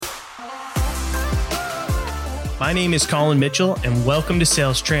My name is Colin Mitchell, and welcome to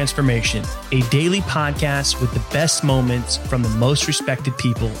Sales Transformation, a daily podcast with the best moments from the most respected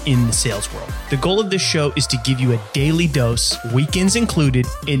people in the sales world. The goal of this show is to give you a daily dose, weekends included,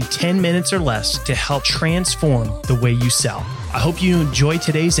 in 10 minutes or less to help transform the way you sell. I hope you enjoy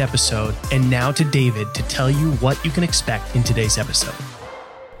today's episode, and now to David to tell you what you can expect in today's episode.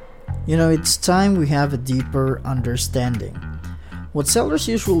 It's time we have a deeper understanding. What sellers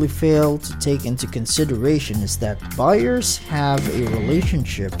usually fail to take into consideration is that buyers have a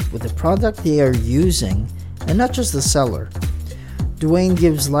relationship with the product they are using and not just the seller. Dwayne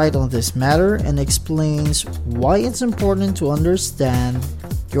gives light on this matter and explains why it's important to understand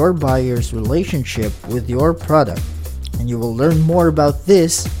your buyer's relationship with your product. And you will learn more about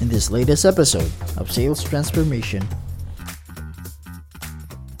this in this latest episode of Sales Transformation.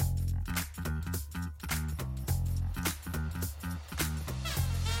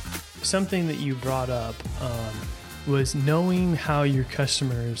 Something that you brought up was knowing how your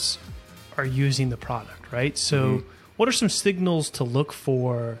customers are using the product, right? So what are some signals to look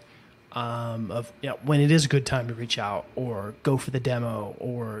for when it is a good time to reach out or go for the demo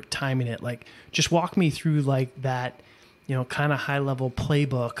or timing it? Like, just walk me through like that, kind of high level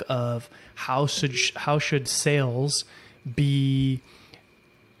playbook of how should sales be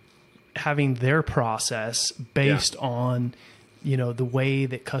having their process based on the way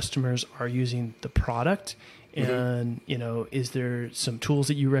that customers are using the product. And, is there some tools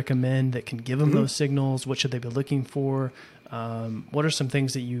that you recommend that can give them those signals? What should they be looking for? What are some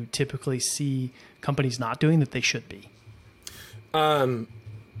things that you typically see companies not doing that they should be?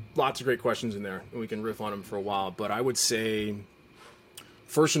 Lots of great questions in there, and we can riff on them for a while. But I would say,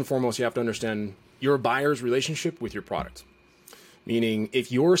 first and foremost, you have to understand your buyer's relationship with your product. Meaning,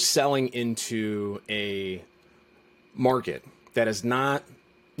 if you're selling into a market that is not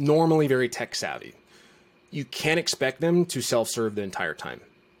normally very tech savvy, you can't expect them to self-serve the entire time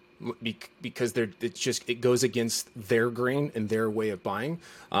because it goes against their grain and their way of buying.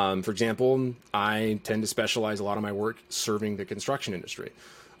 For example, I tend to specialize a lot of my work serving the construction industry.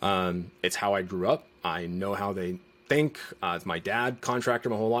 It's how I grew up. I know how they think. My dad, contractor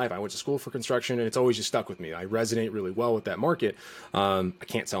my whole life. I went to school for construction, and it's always just stuck with me. I resonate really well with that market. I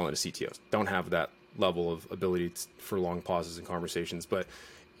can't sell into CTOs. Don't have that level of ability for long pauses in conversations, but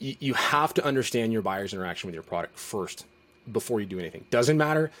you have to understand your buyer's interaction with your product first before you do anything. Doesn't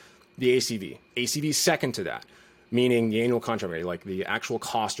matter the ACV. ACV is second to that, meaning the annual contract value, like the actual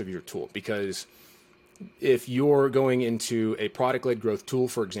cost of your tool. Because if you're going into a product-led growth tool,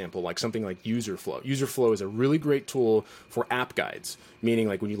 for example, like something like UserFlow. UserFlow is a really great tool for app guides, meaning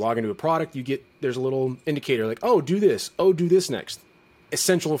like when you log into a product, there's a little indicator like, oh, do this next.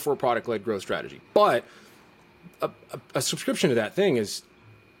 Essential for a product-led growth strategy. But a subscription to that thing is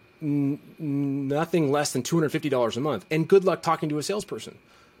nothing less than $250 a month. And good luck talking to a salesperson.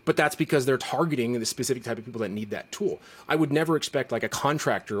 But that's because they're targeting the specific type of people that need that tool. I would never expect like a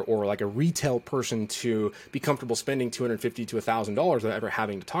contractor or like a retail person to be comfortable spending $250 to $1,000 without ever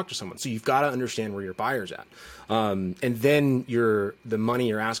having to talk to someone. So you've got to understand where your buyer's at. And then the money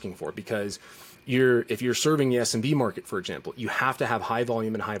you're asking for, because if you're serving the SMB market, for example, you have to have high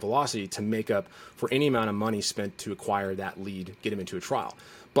volume and high velocity to make up for any amount of money spent to acquire that lead, get them into a trial.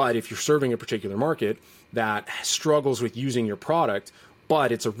 But if you're serving a particular market that struggles with using your product,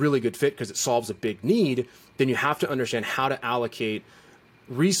 but it's a really good fit because it solves a big need, then you have to understand how to allocate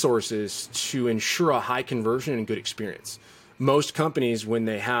resources to ensure a high conversion and good experience. Most companies, when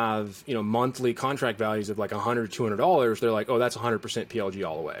they have monthly contract values of like $100, $200, they're like, oh, that's 100% PLG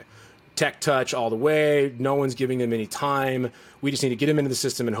all the way. Tech touch all the way. No one's giving them any time. We just need to get them into the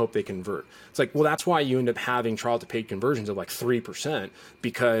system and hope they convert. It's like, well, that's why you end up having trial to paid conversions of like 3%,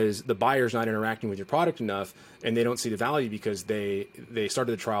 because the buyer's not interacting with your product enough and they don't see the value because they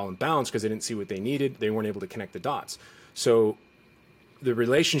started the trial and bounced because they didn't see what they needed. They weren't able to connect the dots. So the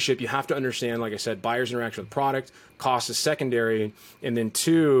relationship, you have to understand, like I said, buyer's interaction with product, cost is secondary. And then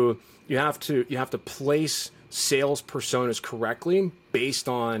two, you have to place sales personas correctly based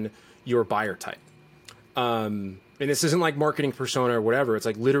on your buyer type. And this isn't like marketing persona or whatever. It's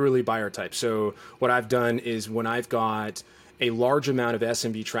like literally buyer type. So what I've done is when I've got a large amount of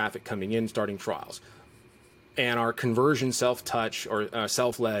SMB traffic coming in, starting trials, and our conversion self-touch or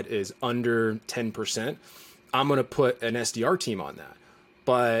self-led is under 10%, I'm going to put an SDR team on that.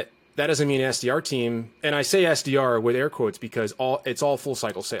 But that doesn't mean an SDR team. And I say SDR with air quotes because it's all full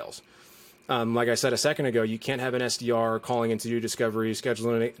cycle sales. Like I said a second ago, you can't have an SDR calling in to do discovery,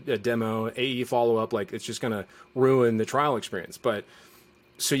 scheduling a demo, AE follow-up. Like, it's just going to ruin the trial experience. But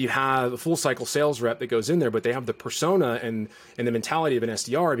So you have a full cycle sales rep that goes in there, but they have the persona and the mentality of an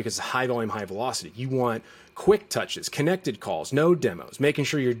SDR because it's high volume, high velocity. You want quick touches, connected calls, no demos, making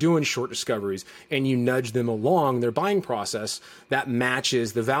sure you're doing short discoveries, and you nudge them along their buying process that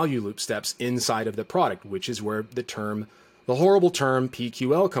matches the value loop steps inside of the product, which is where the horrible term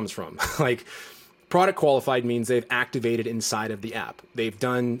PQL comes from. Like, product qualified means they've activated inside of the app. They've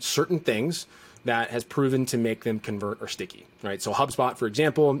done certain things that has proven to make them convert or sticky, right? So HubSpot, for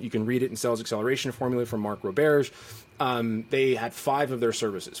example, you can read it in Sales Acceleration Formula from Mark Roberge. They had 5 of their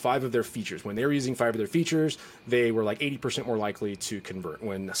services, 5 of their features. When they were using 5 of their features, they were like 80% more likely to convert.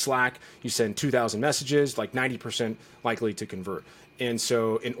 When Slack, you send 2,000 messages, like 90% likely to convert. And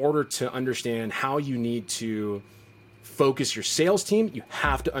so in order to understand how you need to focus your sales team, you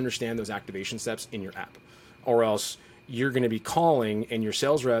have to understand those activation steps in your app, or else you're going to be calling and your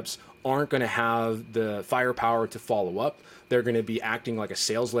sales reps aren't going to have the firepower to follow up. They're going to be acting like a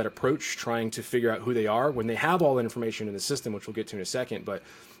sales-led approach, trying to figure out who they are when they have all that information in the system, which we'll get to in a second. But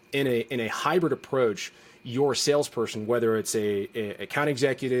in a hybrid approach, your salesperson, whether it's a account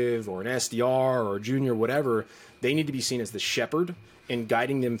executive or an SDR or a junior, whatever, they need to be seen as the shepherd and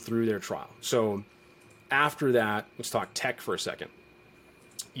guiding them through their trial. So after that, let's talk tech for a second.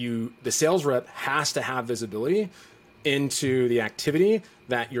 The sales rep has to have visibility into the activity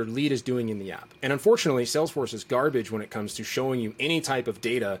that your lead is doing in the app. And unfortunately, Salesforce is garbage when it comes to showing you any type of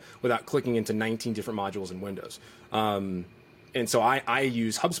data without clicking into 19 different modules and windows. And so I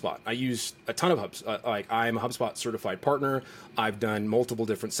use HubSpot. I use a ton of hubs. I'm a HubSpot certified partner. I've done multiple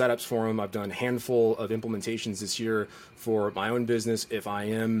different setups for them. I've done a handful of implementations this year for my own business. If I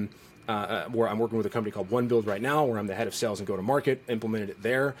am where I'm working with a company called OneBuild right now, where I'm the head of sales and go-to-market, implemented it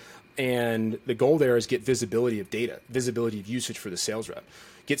there. And the goal there is get visibility of data, visibility of usage for the sales rep,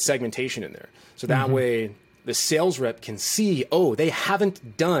 get segmentation in there. So that way the sales rep can see, oh, they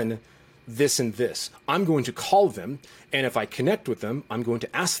haven't done this and this. I'm going to call them. And if I connect with them, I'm going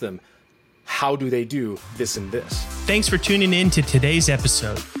to ask them, how do they do this and this? Thanks for tuning in to today's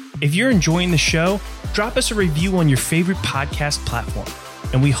episode. If you're enjoying the show, drop us a review on your favorite podcast platform.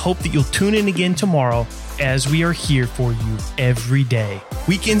 And we hope that you'll tune in again tomorrow, as we are here for you every day,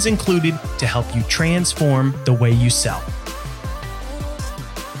 weekends included, to help you transform the way you sell.